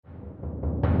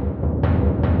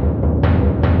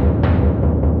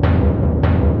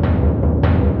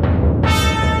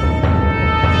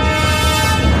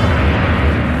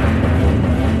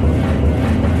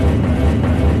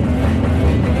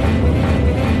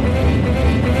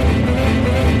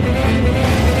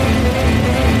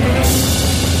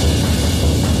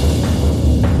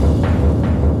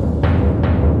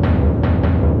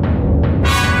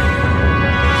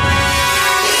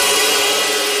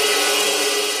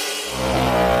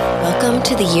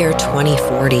Welcome to the year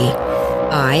 2040.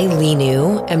 I, Li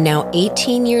Nu, am now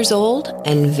 18 years old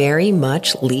and very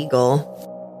much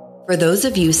legal. For those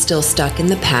of you still stuck in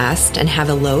the past and have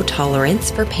a low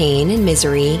tolerance for pain and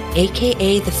misery,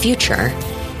 aka the future,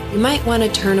 you might want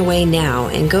to turn away now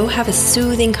and go have a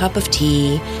soothing cup of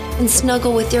tea and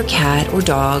snuggle with your cat or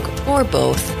dog, or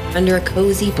both, under a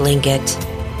cozy blanket.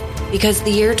 Because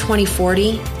the year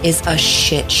 2040 is a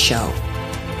shit show.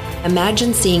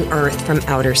 Imagine seeing Earth from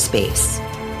outer space.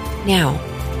 Now,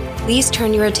 please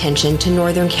turn your attention to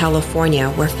Northern California,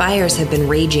 where fires have been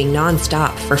raging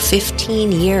nonstop for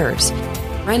 15 years,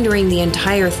 rendering the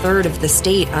entire third of the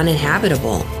state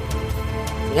uninhabitable.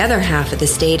 The other half of the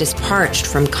state is parched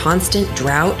from constant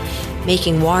drought,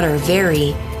 making water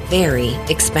very, very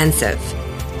expensive.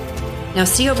 Now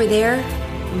see over there,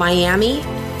 Miami?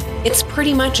 It's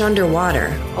pretty much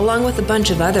underwater, along with a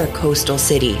bunch of other coastal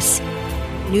cities.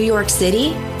 New York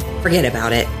City? Forget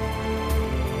about it.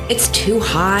 It's too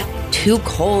hot, too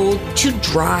cold, too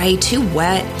dry, too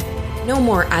wet. No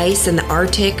more ice in the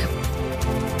Arctic,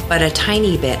 but a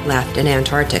tiny bit left in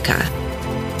Antarctica.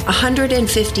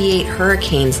 158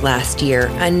 hurricanes last year,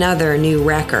 another new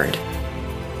record.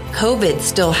 COVID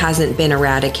still hasn't been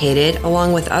eradicated,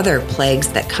 along with other plagues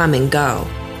that come and go.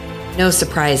 No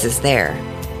surprises there.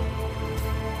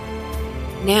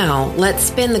 Now, let's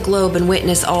spin the globe and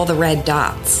witness all the red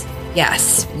dots.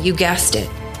 Yes, you guessed it.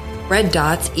 Red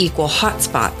dots equal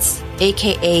hotspots,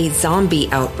 aka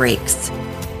zombie outbreaks.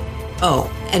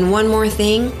 Oh, and one more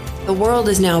thing. The world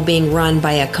is now being run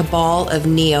by a cabal of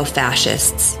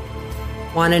neo-fascists.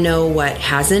 Want to know what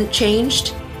hasn't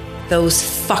changed? Those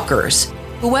fuckers,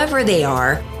 whoever they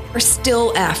are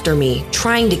still after me,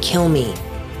 trying to kill me.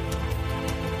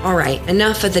 Alright,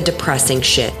 enough of the depressing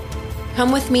shit.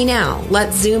 Come with me now.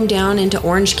 Let's zoom down into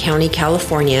Orange County,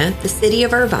 California, the city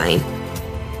of Irvine.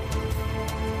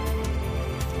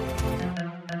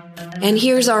 And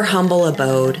here's our humble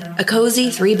abode, a cozy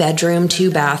 3-bedroom,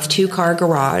 2-bath, 2-car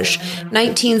garage,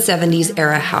 1970s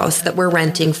era house that we're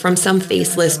renting from some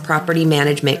faceless property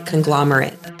management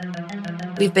conglomerate.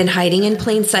 We've been hiding in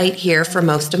plain sight here for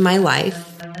most of my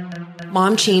life.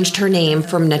 Mom changed her name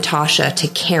from Natasha to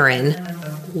Karen.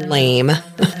 Lame.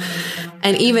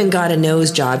 And even got a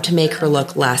nose job to make her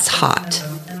look less hot.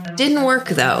 Didn't work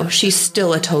though, she's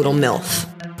still a total MILF.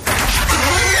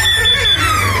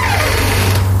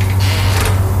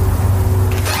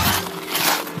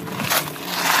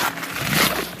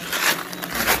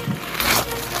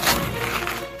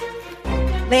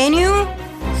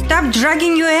 Lenu, stop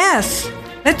dragging your ass.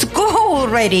 Let's go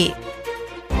already.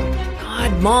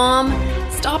 God, Mom,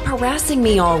 stop harassing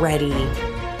me already.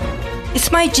 It's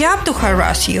my job to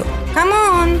harass you. Come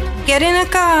on, get in a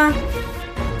car.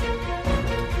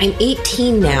 I'm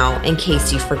 18 now, in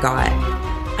case you forgot.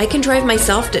 I can drive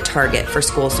myself to Target for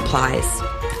school supplies.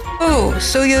 Oh,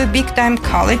 so you're a big-time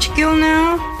college girl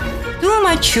now? Too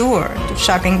mature to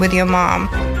shopping with your mom.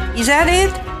 Is that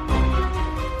it?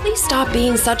 Please stop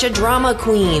being such a drama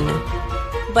queen.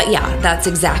 But yeah, that's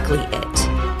exactly it.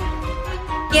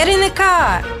 Get in the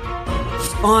car.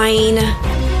 Fine.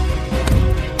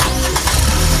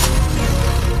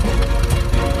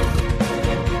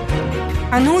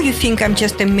 I know you think I'm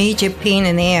just a major pain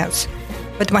in the ass,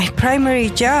 but my primary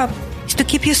job is to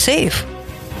keep you safe.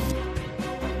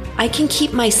 I can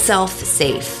keep myself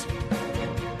safe.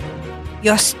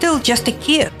 You're still just a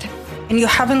kid, and you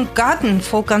haven't gotten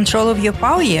full control of your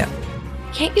power yet.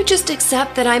 Can't you just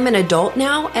accept that I'm an adult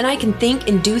now and I can think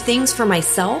and do things for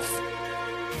myself?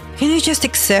 Can you just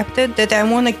accept it that I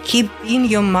want to keep being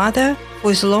your mother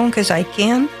for as long as I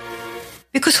can?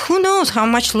 Because who knows how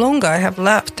much longer I have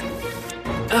left.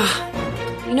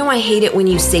 Ugh, you know I hate it when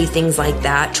you say things like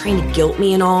that, trying to guilt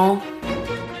me and all.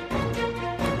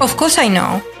 Of course I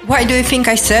know. Why do you think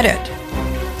I said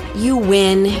it? You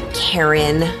win,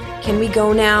 Karen. Can we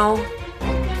go now?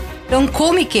 Don't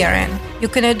call me Karen. You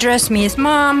can address me as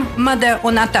Mom, Mother,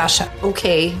 or Natasha.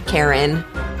 Okay, Karen.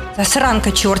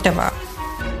 Засранка чертова.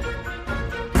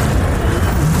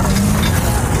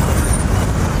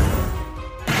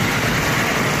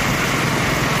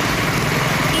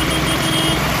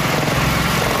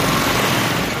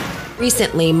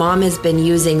 Recently, Mom has been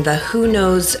using the who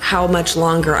knows how much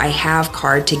longer I have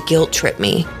card to guilt trip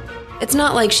me. It's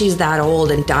not like she's that old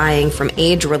and dying from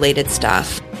age-related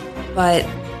stuff, but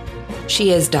she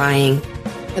is dying.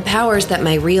 The powers that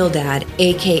my real dad,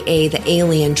 aka the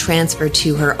alien, transferred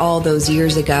to her all those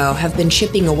years ago have been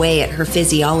chipping away at her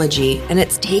physiology, and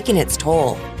it's taken its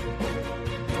toll.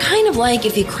 Kind of like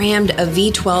if you crammed a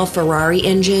V12 Ferrari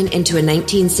engine into a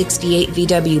 1968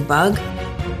 VW Bug.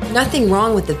 Nothing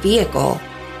wrong with the vehicle,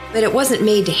 but it wasn't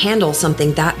made to handle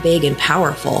something that big and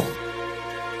powerful.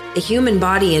 The human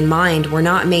body and mind were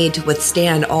not made to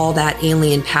withstand all that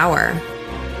alien power.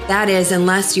 That is,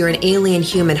 unless you're an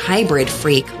alien-human hybrid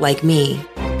freak like me.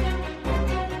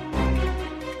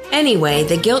 Anyway,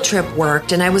 the guilt trip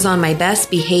worked and I was on my best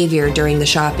behavior during the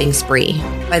shopping spree.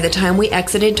 By the time we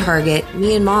exited Target,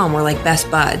 me and Mom were like best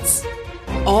buds.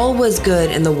 All was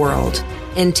good in the world,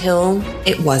 until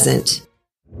it wasn't.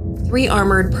 3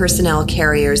 armored personnel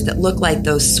carriers that looked like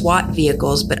those SWAT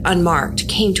vehicles but unmarked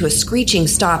came to a screeching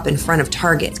stop in front of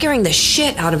Target, scaring the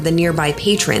shit out of the nearby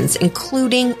patrons,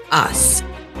 including us.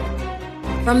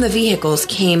 From the vehicles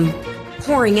came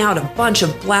pouring out a bunch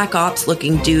of Black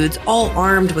Ops-looking dudes, all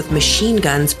armed with machine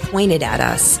guns pointed at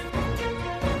us.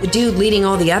 The dude leading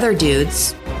all the other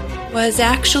dudes was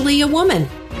actually a woman.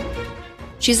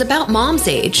 She's about Mom's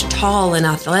age, tall and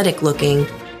athletic looking,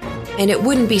 and it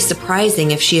wouldn't be surprising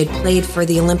if she had played for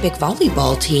the Olympic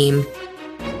volleyball team.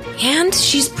 And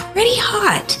she's pretty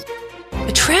hot.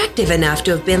 Attractive enough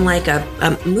to have been like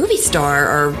a movie star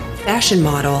or fashion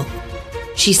model.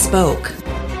 She spoke.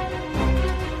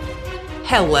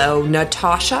 "Hello,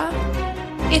 Natasha.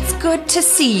 It's good to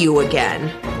see you again.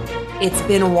 It's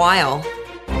been a while."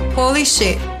 Holy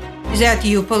shit. Is that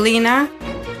you, Paulina?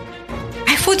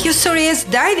 I thought your sorry ass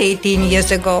died 18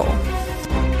 years ago.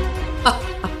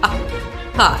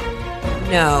 Ha.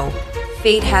 No.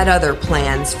 Fate had other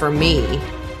plans for me.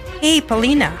 Hey,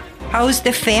 Paulina. How's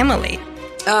the family?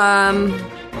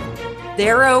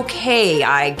 They're okay,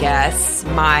 I guess.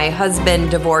 My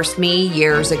husband divorced me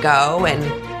years ago and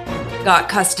got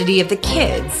custody of the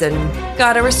kids and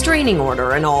got a restraining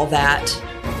order and all that.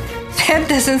 That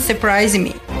doesn't surprise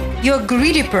me. You're a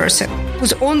greedy person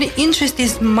whose only interest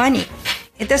is money.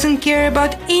 It doesn't care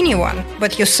about anyone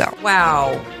but yourself.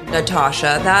 Wow,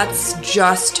 Natasha, that's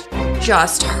just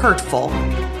hurtful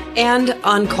and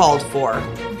uncalled for.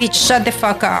 Bitch, shut the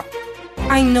fuck up.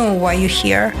 I know why you're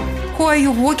here. Who are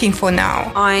you working for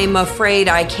now? I'm afraid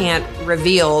I can't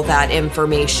reveal that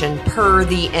information per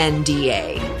the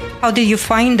NDA. How did you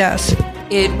find us?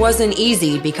 It wasn't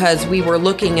easy because we were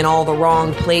looking in all the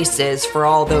wrong places for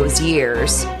all those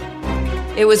years.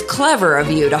 It was clever of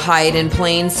you to hide in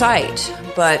plain sight,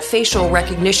 but facial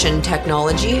recognition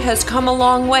technology has come a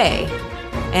long way.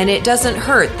 And it doesn't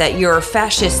hurt that your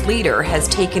fascist leader has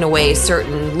taken away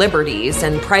certain liberties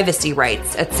and privacy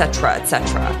rights, etc.,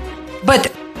 etc.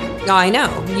 But I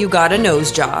know, you got a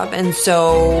nose job, and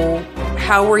so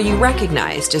how were you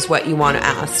recognized is what you want to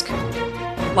ask.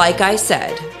 Like I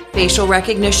said, facial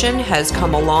recognition has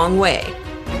come a long way.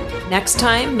 Next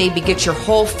time, maybe get your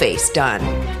whole face done.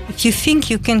 if you think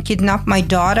you can kidnap my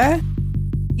daughter,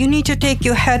 you need to take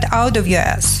your head out of your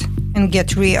ass and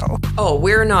get real. Oh,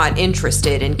 we're not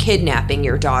interested in kidnapping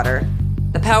your daughter.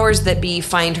 The powers that be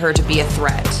find her to be a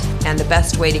threat, and the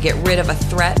best way to get rid of a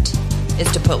threat is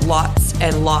to put lots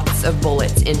and lots of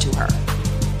bullets into her.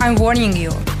 I'm warning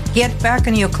you, get back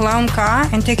in your clown car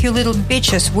and take your little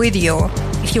bitches with you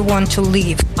if you want to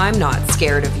leave. I'm not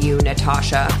scared of you,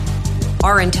 Natasha.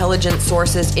 Our intelligence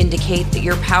sources indicate that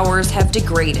your powers have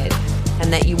degraded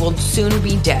and that you will soon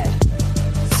be dead.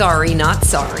 Sorry, not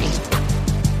sorry.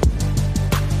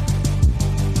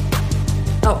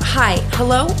 Oh, hi.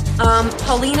 Hello?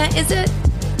 Paulina, is it?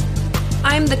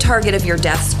 I'm the target of your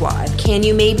death squad. Can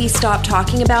you maybe stop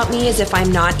talking about me as if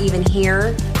I'm not even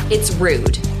here? It's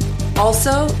rude.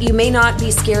 Also, you may not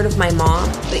be scared of my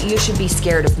mom, but you should be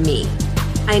scared of me.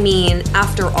 I mean,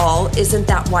 after all, isn't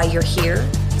that why you're here?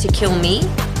 To kill me?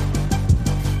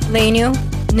 Leniu?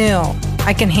 No,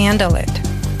 I can handle it.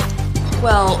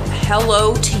 Well,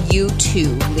 hello to you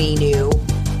too, Leniu.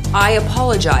 I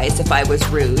apologize if I was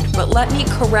rude, but let me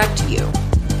correct you.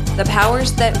 The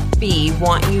powers that be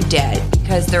want you dead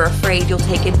because they're afraid you'll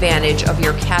take advantage of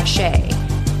your cachet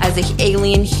as an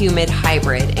alien-human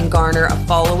hybrid and garner a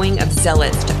following of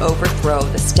zealots to overthrow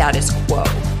the status quo.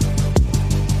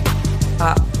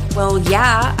 Well,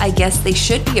 yeah, I guess they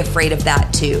should be afraid of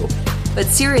that too. But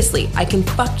seriously, I can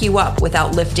fuck you up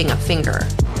without lifting a finger.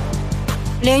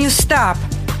 Leniu, stop.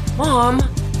 Mom,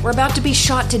 we're about to be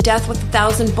shot to death with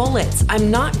 1,000 bullets. I'm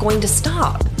not going to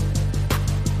stop.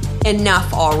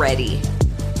 Enough already.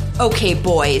 Okay,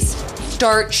 boys,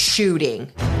 start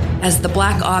shooting. As the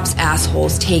Black Ops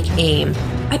assholes take aim,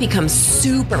 I become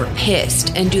super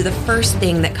pissed and do the first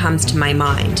thing that comes to my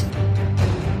mind.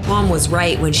 Mom was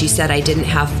right when she said I didn't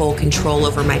have full control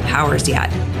over my powers yet.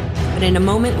 But in a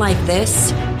moment like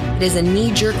this, it is a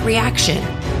knee-jerk reaction,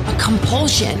 a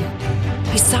compulsion.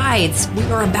 Besides, we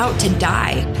are about to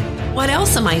die. What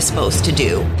else am I supposed to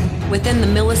do? Within the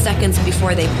milliseconds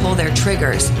before they pull their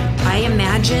triggers, I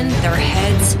imagine their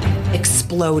heads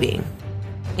exploding.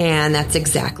 And that's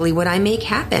exactly what I make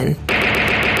happen.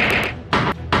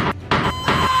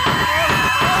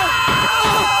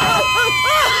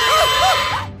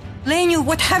 Lenny,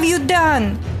 what have you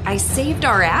done? I saved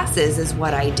our asses is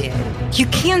what I did. You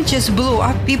can't just blow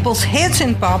up people's heads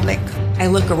in public. I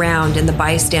look around and the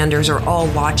bystanders are all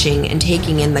watching and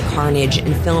taking in the carnage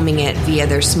and filming it via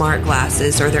their smart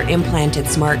glasses or their implanted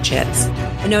smart chips.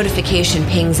 A notification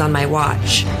pings on my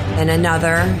watch, then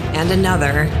another and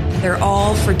another. They're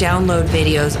all for download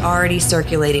videos already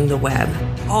circulating the web.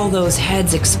 All those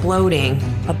heads exploding.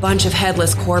 A bunch of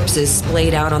headless corpses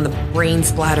splayed out on the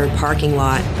brain-splattered parking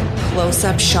lot.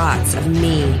 Close-up shots of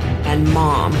me and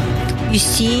Mom. You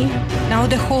see, now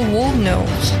the whole world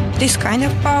knows. This kind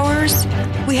of powers,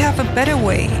 we have a better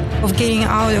way of getting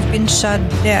out of being shot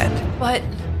dead. But,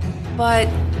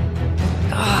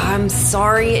 I'm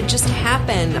sorry, it just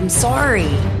happened. I'm sorry.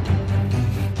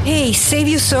 Hey, save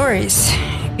your sorries,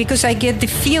 because I get the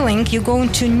feeling you're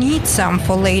going to need some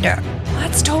for later.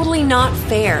 That's totally not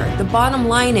fair. The bottom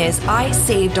line is I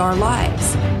saved our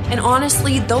lives. And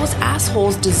honestly, those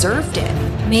assholes deserved it.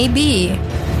 Maybe.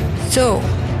 So,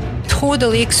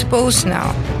 totally exposed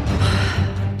now.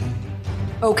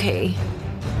 Okay.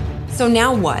 So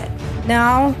now what?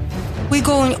 Now, we're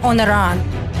going on a run.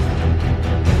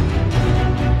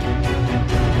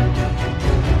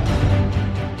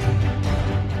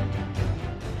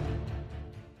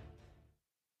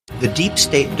 The Deep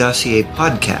State Dossier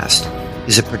podcast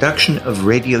is a production of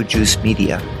Radio Juice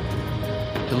Media.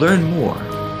 To learn more,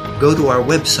 go to our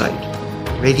website,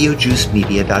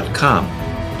 radiojuicemedia.com.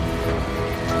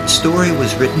 The story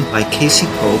was written by Casey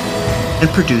Pope and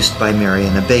produced by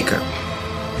Mariana Baker.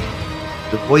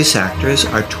 The voice actors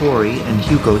are Tori and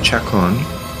Hugo Chacon,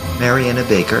 Mariana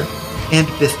Baker, and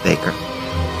Biff Baker.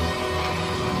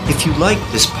 If you like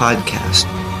this podcast,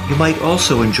 you might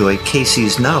also enjoy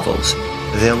Casey's novels,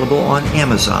 available on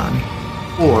Amazon,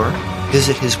 or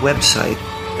visit his website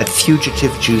at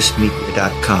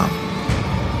fugitivejuicemedia.com.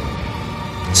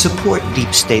 Support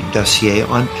Deep State Dossier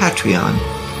on Patreon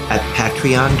at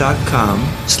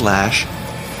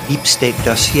patreon.com/Deep State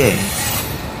Dossier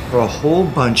for a whole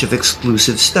bunch of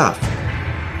exclusive stuff.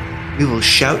 We will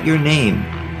shout your name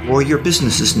or your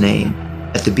business's name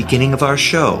at the beginning of our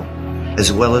show,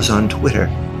 as well as on Twitter.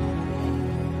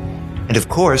 And of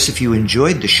course, if you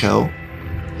enjoyed the show,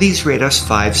 please rate us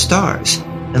 5 stars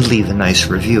and leave a nice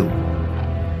review.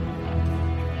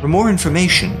 For more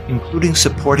information, including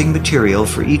supporting material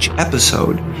for each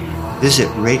episode, visit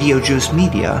Radio Juice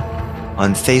Media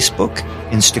on Facebook,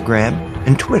 Instagram,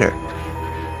 and Twitter.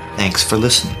 Thanks for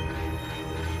listening.